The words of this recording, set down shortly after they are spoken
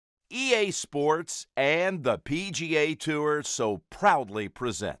EA Sports and the PGA Tour so proudly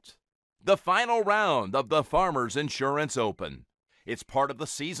present the final round of the Farmers Insurance Open. It's part of the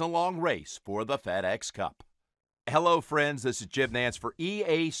season-long race for the FedEx Cup. Hello, friends. This is Jim Nance for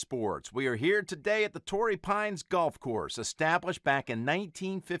EA Sports. We are here today at the Torrey Pines Golf Course, established back in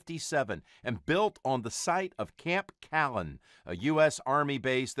 1957 and built on the site of Camp Callan, a U.S. Army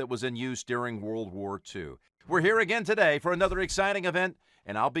base that was in use during World War II. We're here again today for another exciting event,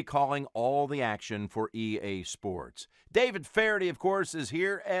 and I'll be calling all the action for EA Sports. David Faherty, of course, is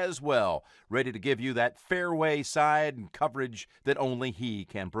here as well, ready to give you that fairway side and coverage that only he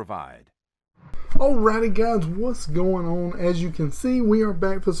can provide. Alrighty guys, what's going on? As you can see, we are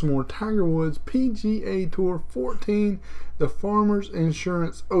back for some more Tiger Woods PGA Tour 14, the Farmers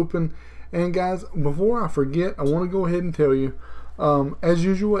Insurance Open. And guys, before I forget, I want to go ahead and tell you, as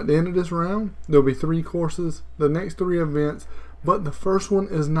usual, at the end of this round, there'll be 3 courses, the next 3 events, but the first one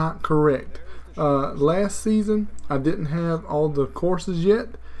is not correct. Last season, I didn't have all the courses yet,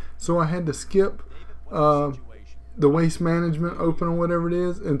 so I had to skip the Waste Management Open or whatever it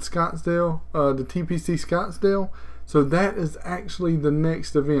is in Scottsdale, the TPC Scottsdale. So that is actually the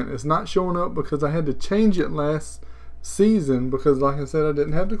next event. It's not showing up because I had to change it last season because, like I said, I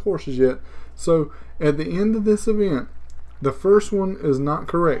didn't have the courses yet. So at the end of this event, the first one is not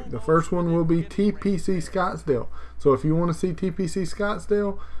correct. The first one will be TPC Scottsdale. So if you want to see TPC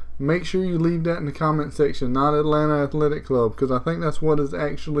Scottsdale, make sure you leave that in the comment section, not Atlanta Athletic Club, because I think that's what is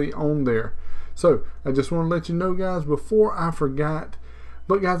actually on there. So I just want to let you know, guys, before I forgot.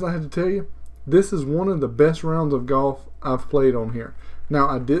 But guys, I have to tell you, this is one of the best rounds of golf I've played on here. Now,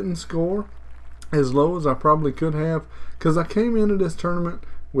 I didn't score as low as I probably could have because I came into this tournament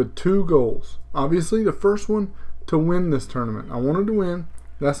with 2 goals. Obviously, the first one, to win this tournament. I wanted to win.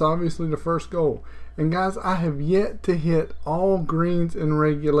 That's obviously the first goal. And guys, I have yet to hit all greens in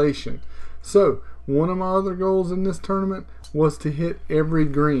regulation. So one of my other goals in this tournament was to hit every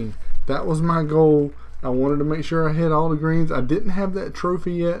green. That was my goal. I wanted to make sure I hit all the greens. I didn't have that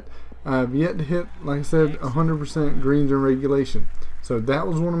trophy yet. I have yet to hit, like I said, 100% greens in regulation. So that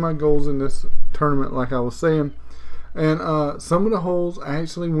was one of my goals in this tournament, like I was saying. And some of the holes I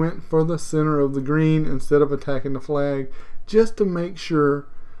actually went for the center of the green instead of attacking the flag, just to make sure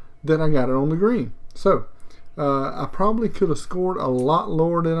that I got it on the green. So I probably could have scored a lot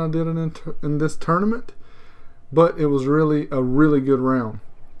lower than I did in this tournament, but it was really a really good round.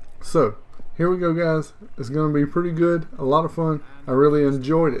 So here we go, guys. It's going to be pretty good, a lot of fun. I really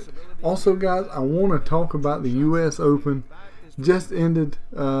enjoyed it. Also, guys, I want to talk about the U.S. Open. Just ended,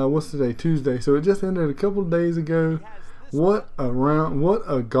 what's today? Tuesday. So it just ended a couple of days ago. What a round, what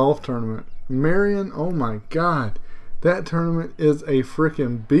a golf tournament. Marion, oh my God, that tournament is a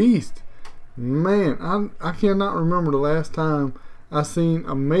freaking beast. Man, I cannot remember the last time I seen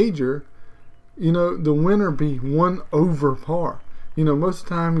a major, you know, the winner be 1 over par. You know, most of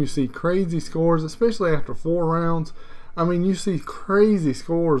the time you see crazy scores, especially after 4 rounds. I mean, you see crazy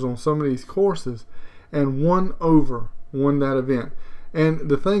scores on some of these courses, and 1 over won that event. And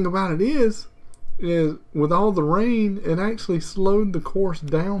the thing about it is with all the rain, it actually slowed the course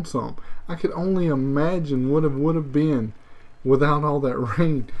down some. I could only imagine what it would have been without all that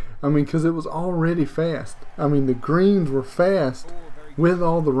rain. I mean, because it was already fast. I mean, the greens were fast with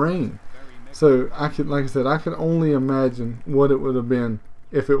all the rain. So I could, like I said, I could only imagine what it would have been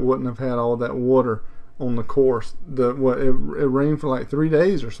if it wouldn't have had all that water on the course. It rained for like 3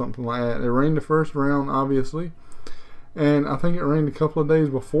 days or something like that. It rained the first round, obviously, and I think it rained a couple of days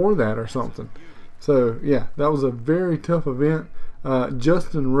before that or something. So yeah, that was a very tough event.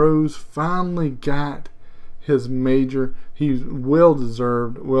 Justin Rose finally got his major. He's well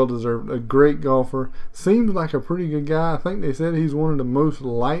deserved, a great golfer. Seems like a pretty good guy. I think they said he's one of the most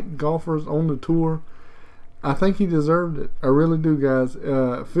liked golfers on the tour. I think he deserved it. I really do, guys.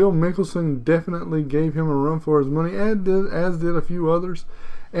 Phil Mickelson definitely gave him a run for his money, as did a few others.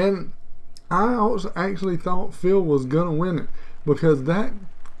 And I also actually thought Phil was going to win it because that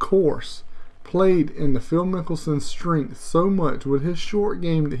course played in the Phil Mickelson strength so much with his short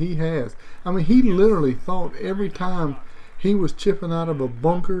game that he has. I mean, he literally thought every time he was chipping out of a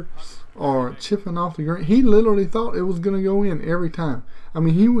bunker or chipping off the green, he literally thought it was going to go in every time. I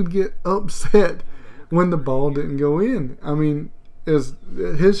mean, he would get upset when the ball didn't go in. I mean,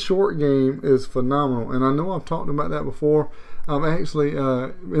 his short game is phenomenal, and I know I've talked about that before. I've actually,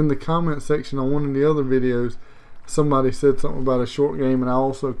 in the comment section on one of the other videos, somebody said something about a short game, and I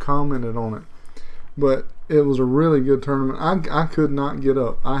also commented on it. But it was a really good tournament. I could not get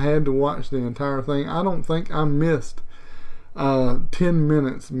up. I had to watch the entire thing. I don't think I missed 10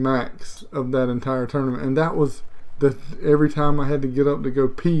 minutes max of that entire tournament, and that was that every time I had to get up to go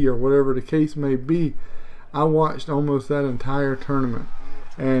pee or whatever the case may be, I watched almost that entire tournament,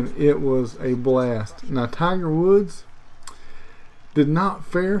 and it was a blast. Now, Tiger Woods did not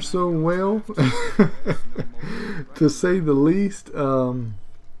fare so well, to say the least.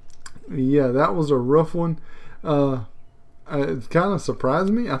 Yeah, that was a rough one. It kind of surprised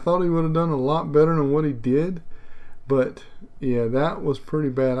me. I thought he would have done a lot better than what he did, but yeah, that was pretty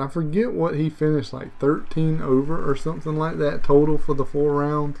bad. I forget what he finished, like 13 over or something like that total for the 4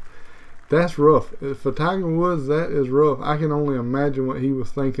 rounds. That's rough. For Tiger Woods, that is rough. I can only imagine what he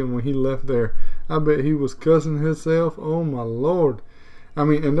was thinking when he left there. I bet he was cussing himself. Oh my Lord. I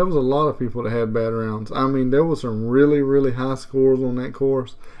mean, and there was a lot of people that had bad rounds. I mean, there was some really, really high scores on that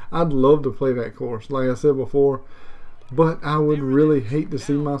course. I'd love to play that course, like I said before, but I would really hate to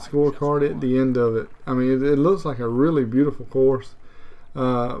see my scorecard at the end of it. I mean, it looks like a really beautiful course,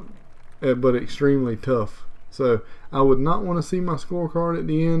 but extremely tough. So I would not want to see my scorecard at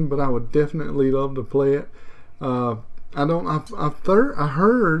the end, but I would definitely love to play it. I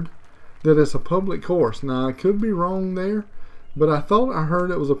heard that it's a public course. Now, I could be wrong there, but I thought I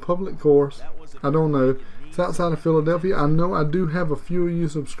heard it was a public course. I don't know. It's outside of Philadelphia. I know I do have a few of you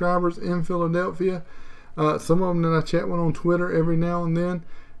subscribers in Philadelphia. Some of them that I chat with on Twitter every now and then.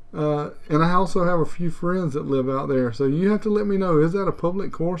 And I also have a few friends that live out there. So you have to let me know, is that a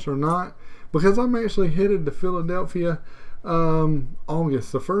public course or not? Because I'm actually headed to Philadelphia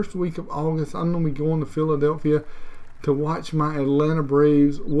August. The first week of August, I'm going to be going to Philadelphia to watch my Atlanta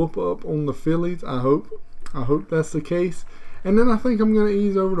Braves whoop up on the Phillies. I hope that's the case. And then I think I'm going to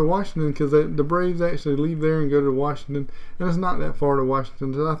ease over to Washington, because the Braves actually leave there and go to Washington. And it's not that far to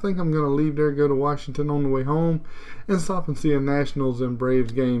Washington. So I think I'm going to leave there, go to Washington on the way home, and stop and see a Nationals and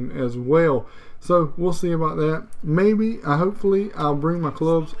Braves game as well. So we'll see about that. Maybe, hopefully, I'll bring my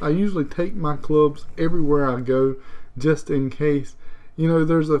clubs. I usually take my clubs everywhere I go, just in case. You know,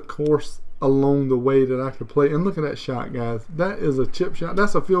 there's a course along the way that I could play. And look at that shot, guys. That is a chip shot.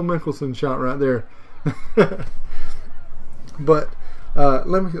 That's a Phil Mickelson shot right there. But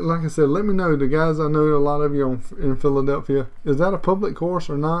like I said, let me know, the guys. I know a lot of you in Philadelphia. Is that a public course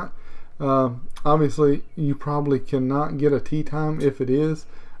or not? Obviously, you probably cannot get a tee time if it is.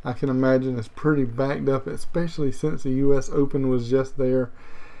 I can imagine it's pretty backed up, especially since the U.S. Open was just there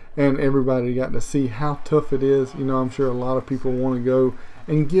and everybody got to see how tough it is. You know, I'm sure a lot of people want to go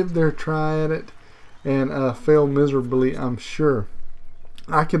and give their try at it and fail miserably, I'm sure.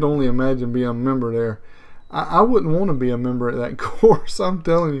 I could only imagine being a member there. I wouldn't want to be a member at that course. I'm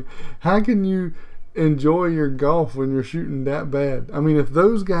telling you. How can you enjoy your golf when you're shooting that bad? I mean, if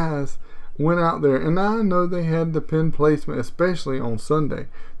those guys went out there, and I know they had the pin placement, especially on Sunday.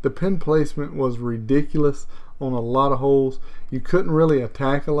 The pin placement was ridiculous on a lot of holes. You couldn't really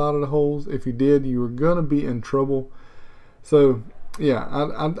attack a lot of the holes. If you did, you were going to be in trouble. So, yeah,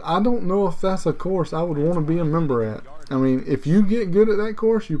 I don't know if that's a course I would want to be a member at. I mean, if you get good at that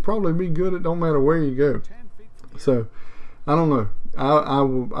course, you probably be good at don't matter where you go. So, I don't know.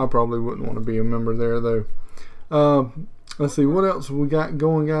 I probably wouldn't want to be a member there, though. Let's see, what else we got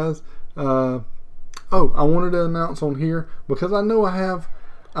going, guys? I wanted to announce on here, because I know I've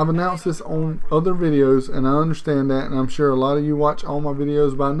announced this on other videos, and I understand that, and I'm sure a lot of you watch all my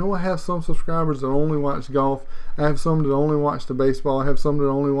videos, but I know I have some subscribers that only watch golf. I have some that only watch the baseball. I have some that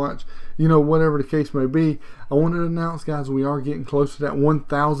only watch, you know, whatever the case may be. I wanted to announce, guys, we are getting close to that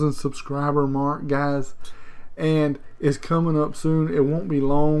 1,000 subscriber mark, guys, and it's coming up soon. It won't be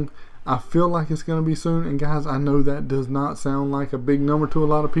long. I feel like it's going to be soon, and guys, I know that does not sound like a big number to a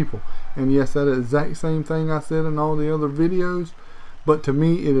lot of people, and yes, that is the exact same thing I said in all the other videos, but to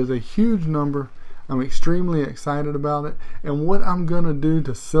me, it is a huge number. I'm extremely excited about it, and what I'm going to do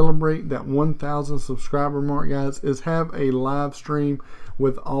to celebrate that 1,000 subscriber mark, guys, is have a live stream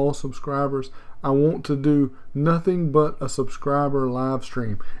with all subscribers. I want to do nothing but a subscriber live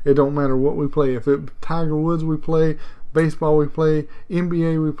stream. It don't matter what we play. If it Tiger Woods we play, baseball we play,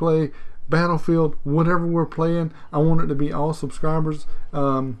 NBA we play, Battlefield, whatever we're playing, I want it to be all subscribers,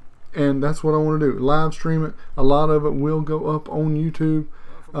 and that's what I want to do. Live stream it. A lot of it will go up on YouTube,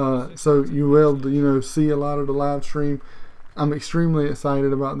 so you will, you know, see a lot of the live stream. I'm extremely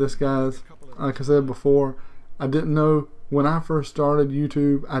excited about this, guys. Like I said before, I didn't know when I first started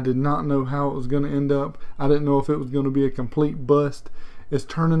YouTube. I did not know how it was going to end up. I didn't know if it was going to be a complete bust. It's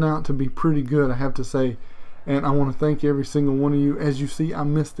turning out to be pretty good, I have to say. And I want to thank every single one of you. As you see, I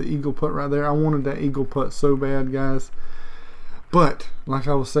missed the eagle putt right there. I wanted that eagle putt so bad, guys. But, like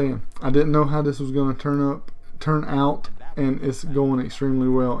I was saying, I didn't know how this was going to turn out, and it's going extremely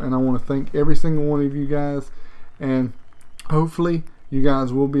well. And I want to thank every single one of you guys. And hopefully, you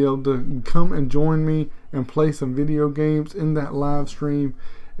guys will be able to come and join me and play some video games in that live stream,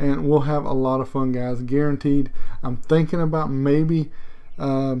 and we'll have a lot of fun, guys, guaranteed. I'm thinking about maybe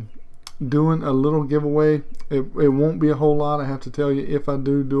doing a little giveaway. It won't be a whole lot, I have to tell you. If I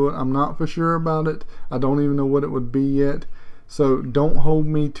do it, I'm not for sure about it. I don't even know what it would be yet, so don't hold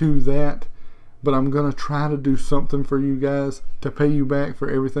me to that. But I'm gonna try to do something for you guys to pay you back for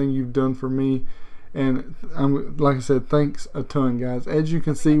everything you've done for me. And like I said, thanks a ton, guys. As you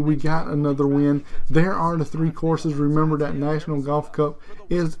can see, we got another win. There are the 3 courses. Remember, that National Golf Cup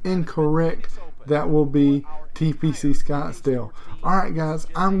is incorrect. That will be TPC Scottsdale. Alright, guys,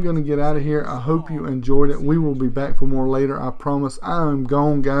 I'm going to get out of here. I hope you enjoyed it. We will be back for more later. I promise. I am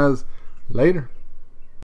gone, guys. Later.